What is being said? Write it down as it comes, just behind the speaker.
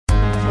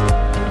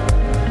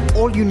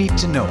all you need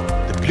to know,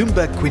 the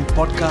Bloomberg Quint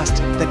podcast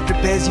that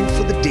prepares you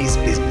for the day's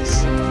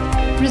business.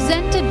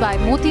 Presented by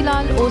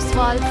Motilal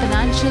Oswal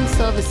Financial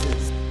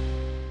Services.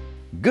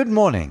 Good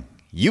morning.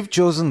 You've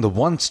chosen the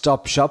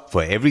one-stop shop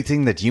for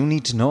everything that you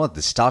need to know at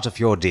the start of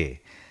your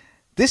day.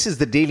 This is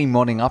the daily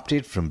morning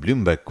update from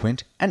Bloomberg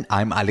Quint, and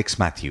I'm Alex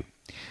Matthew.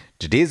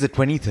 Today is the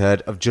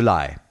 23rd of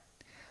July.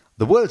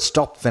 The world's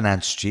top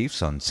finance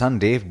chiefs on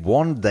Sunday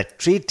warned that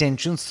trade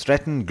tensions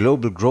threaten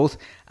global growth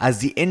as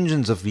the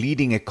engines of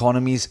leading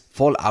economies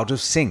fall out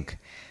of sync.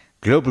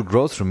 Global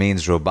growth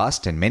remains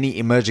robust and many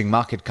emerging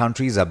market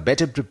countries are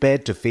better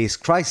prepared to face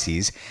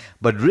crises,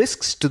 but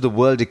risks to the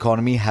world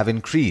economy have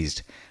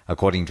increased,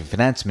 according to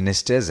finance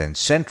ministers and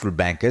central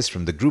bankers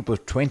from the group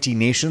of 20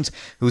 nations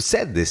who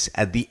said this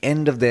at the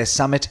end of their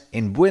summit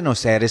in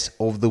Buenos Aires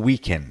over the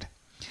weekend.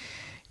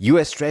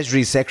 U.S.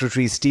 Treasury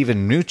Secretary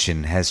Steven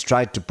Mnuchin has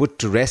tried to put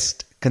to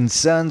rest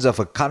concerns of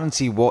a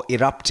currency war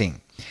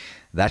erupting.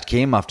 That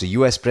came after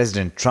U.S.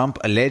 President Trump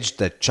alleged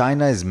that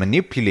China is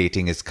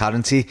manipulating its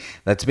currency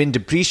that's been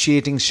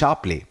depreciating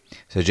sharply,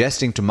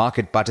 suggesting to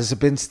market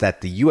participants that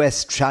the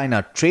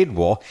U.S.-China trade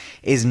war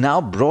is now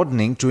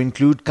broadening to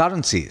include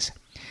currencies.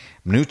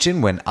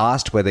 Mnuchin, when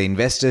asked whether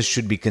investors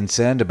should be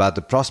concerned about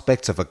the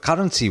prospects of a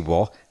currency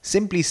war,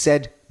 simply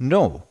said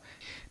no,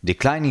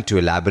 declining to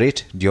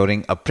elaborate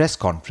during a press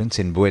conference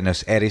in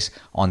Buenos Aires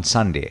on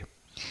Sunday.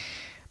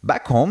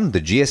 Back home,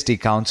 the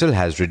GST Council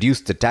has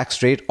reduced the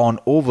tax rate on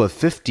over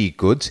 50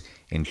 goods,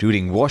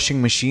 including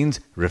washing machines,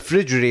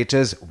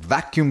 refrigerators,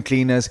 vacuum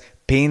cleaners,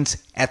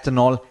 paints,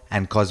 ethanol,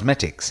 and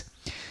cosmetics.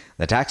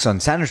 The tax on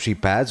sanitary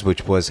pads,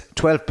 which was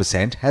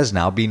 12%, has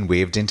now been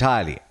waived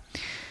entirely.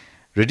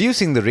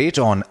 Reducing the rate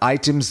on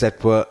items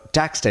that were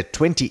taxed at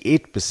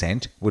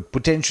 28% would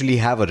potentially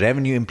have a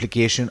revenue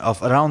implication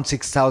of around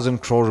 6,000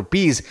 crore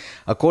rupees,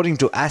 according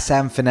to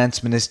Assam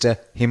Finance Minister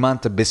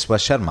Himanta Biswa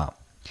Sharma.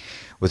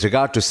 With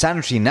regard to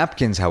sanitary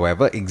napkins,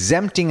 however,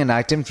 exempting an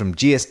item from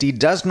GST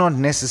does not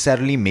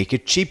necessarily make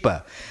it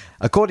cheaper.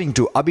 According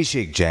to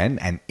Abhishek Jain,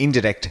 an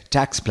indirect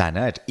tax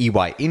planner at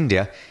EY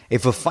India,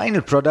 if a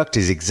final product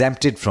is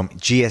exempted from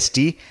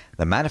GST,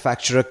 the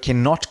manufacturer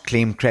cannot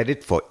claim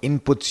credit for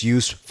inputs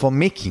used for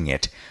making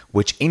it,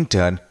 which in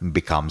turn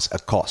becomes a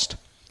cost.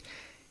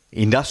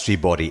 Industry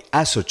body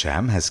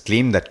ASSOCHAM has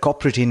claimed that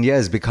corporate India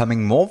is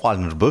becoming more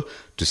vulnerable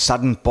to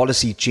sudden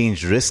policy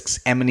change risks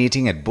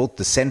emanating at both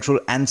the central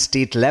and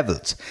state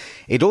levels.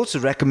 It also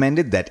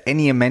recommended that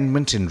any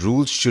amendment in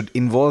rules should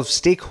involve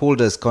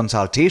stakeholders'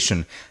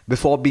 consultation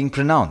before being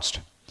pronounced.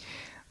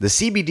 The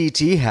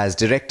CBDT has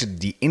directed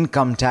the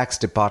Income Tax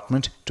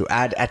Department to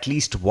add at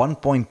least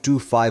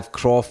 1.25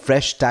 crore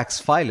fresh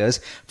tax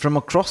filers from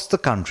across the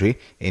country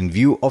in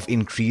view of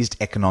increased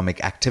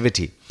economic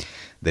activity.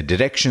 The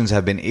directions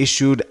have been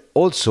issued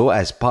also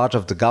as part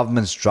of the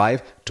government's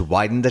drive to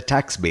widen the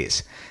tax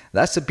base.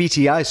 That's the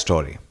PTI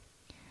story.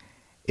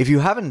 If you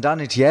haven't done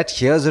it yet,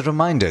 here's a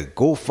reminder.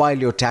 Go file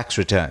your tax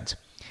returns.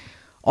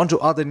 On to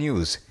other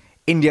news.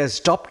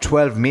 India's top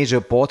 12 major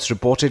ports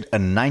reported a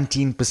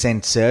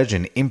 19% surge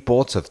in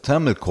imports of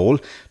thermal coal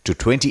to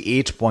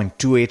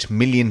 28.28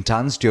 million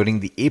tons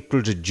during the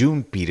April to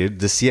June period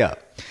this year.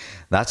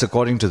 That's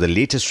according to the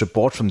latest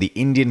report from the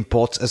Indian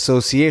Ports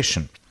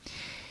Association.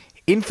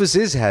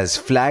 Infosys has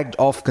flagged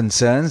off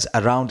concerns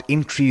around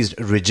increased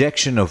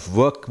rejection of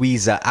work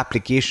visa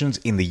applications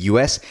in the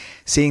US,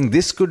 saying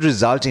this could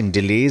result in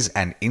delays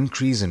and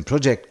increase in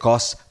project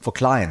costs for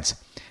clients.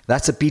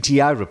 That's a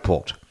PTI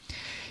report.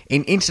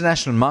 In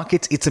international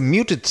markets, it's a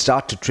muted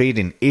start to trade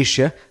in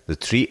Asia. The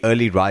three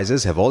early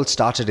risers have all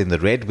started in the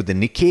red, with the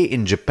Nikkei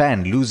in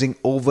Japan losing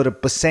over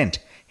 1%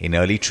 in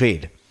early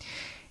trade.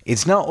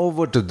 It's now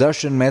over to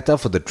Darshan Mehta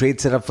for the trade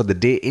setup for the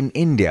day in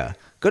India.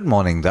 Good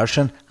morning,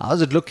 Darshan.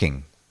 How's it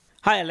looking?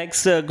 Hi,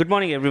 Alex. Good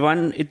morning,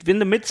 everyone. It's in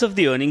the midst of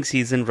the earnings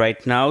season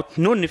right now.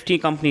 No nifty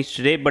companies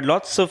today, but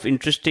lots of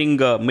interesting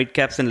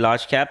mid-caps and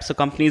large caps. So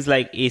companies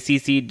like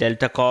ACC,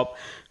 Delta Corp,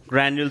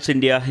 Granules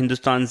India,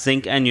 Hindustan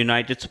Zinc and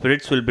United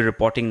Spirits will be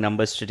reporting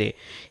numbers today.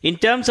 In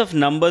terms of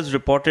numbers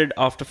reported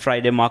after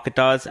Friday market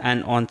hours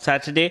and on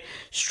Saturday,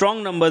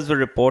 strong numbers were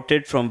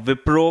reported from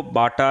Wipro,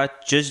 Bata,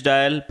 Just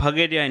Dial,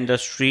 Bhagadia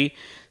Industry,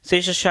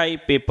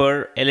 Seshasai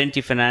Paper,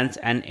 L&T Finance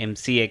and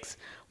MCX,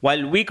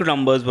 while weak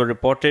numbers were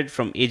reported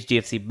from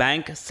HDFC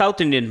Bank,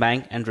 South Indian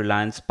Bank and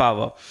Reliance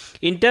Power.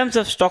 In terms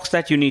of stocks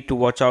that you need to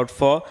watch out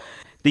for,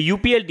 the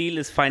UPL deal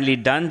is finally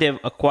done. They've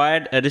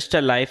acquired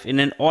Arista Life in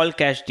an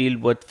all-cash deal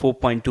worth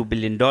 $4.2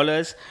 billion.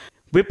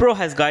 Wipro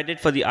has guided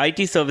for the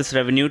IT service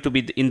revenue to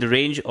be in the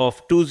range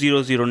of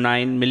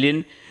 $2,009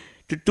 million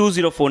to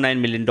 $2,049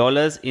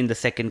 million in the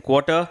second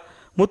quarter.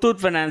 Muthoot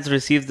Finance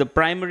receives the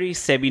primary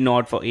SEBI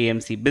nod for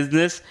AMC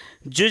business.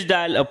 Just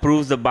Dial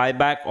approves the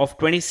buyback of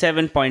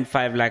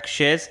 27.5 lakh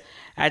shares.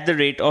 at the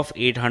rate of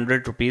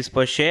 800 rupees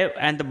per share,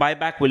 and the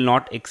buyback will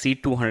not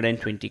exceed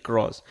 220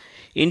 crores.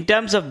 In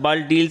terms of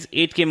bulk deals,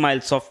 8K Mile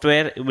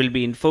Software will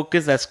be in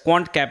focus as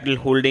Quant Capital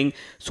Holding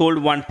sold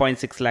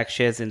 1.6 lakh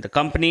shares in the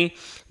company.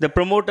 The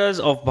promoters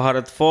of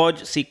Bharat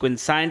Forge,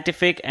 Sequence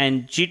Scientific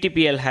and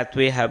GTPL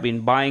Hathway have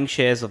been buying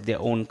shares of their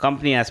own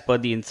company as per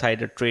the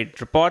insider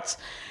trade reports.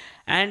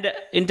 And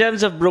in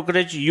terms of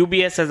brokerage,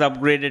 UBS has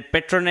upgraded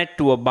Petronet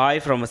to a buy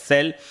from a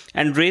sell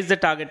and raised the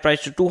target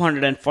price to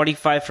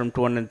 245 from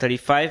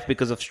 235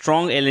 because of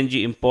strong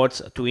LNG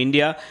imports to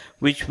India,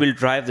 which will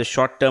drive the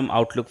short-term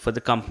outlook for the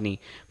company.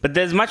 But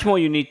there's much more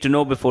you need to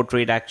know before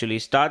trade actually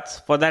starts.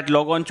 For that,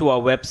 log on to our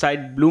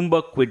website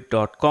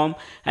bloombergquid.com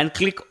and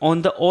click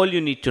on the All You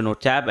Need to Know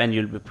tab, and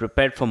you'll be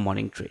prepared for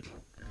morning trade.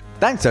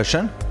 Thanks,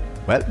 Darshan.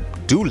 Well,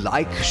 do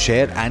like,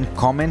 share and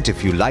comment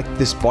if you like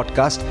this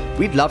podcast.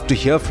 We'd love to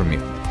hear from you.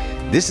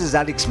 This is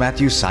Alex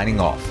Matthews signing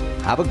off.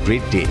 Have a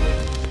great day.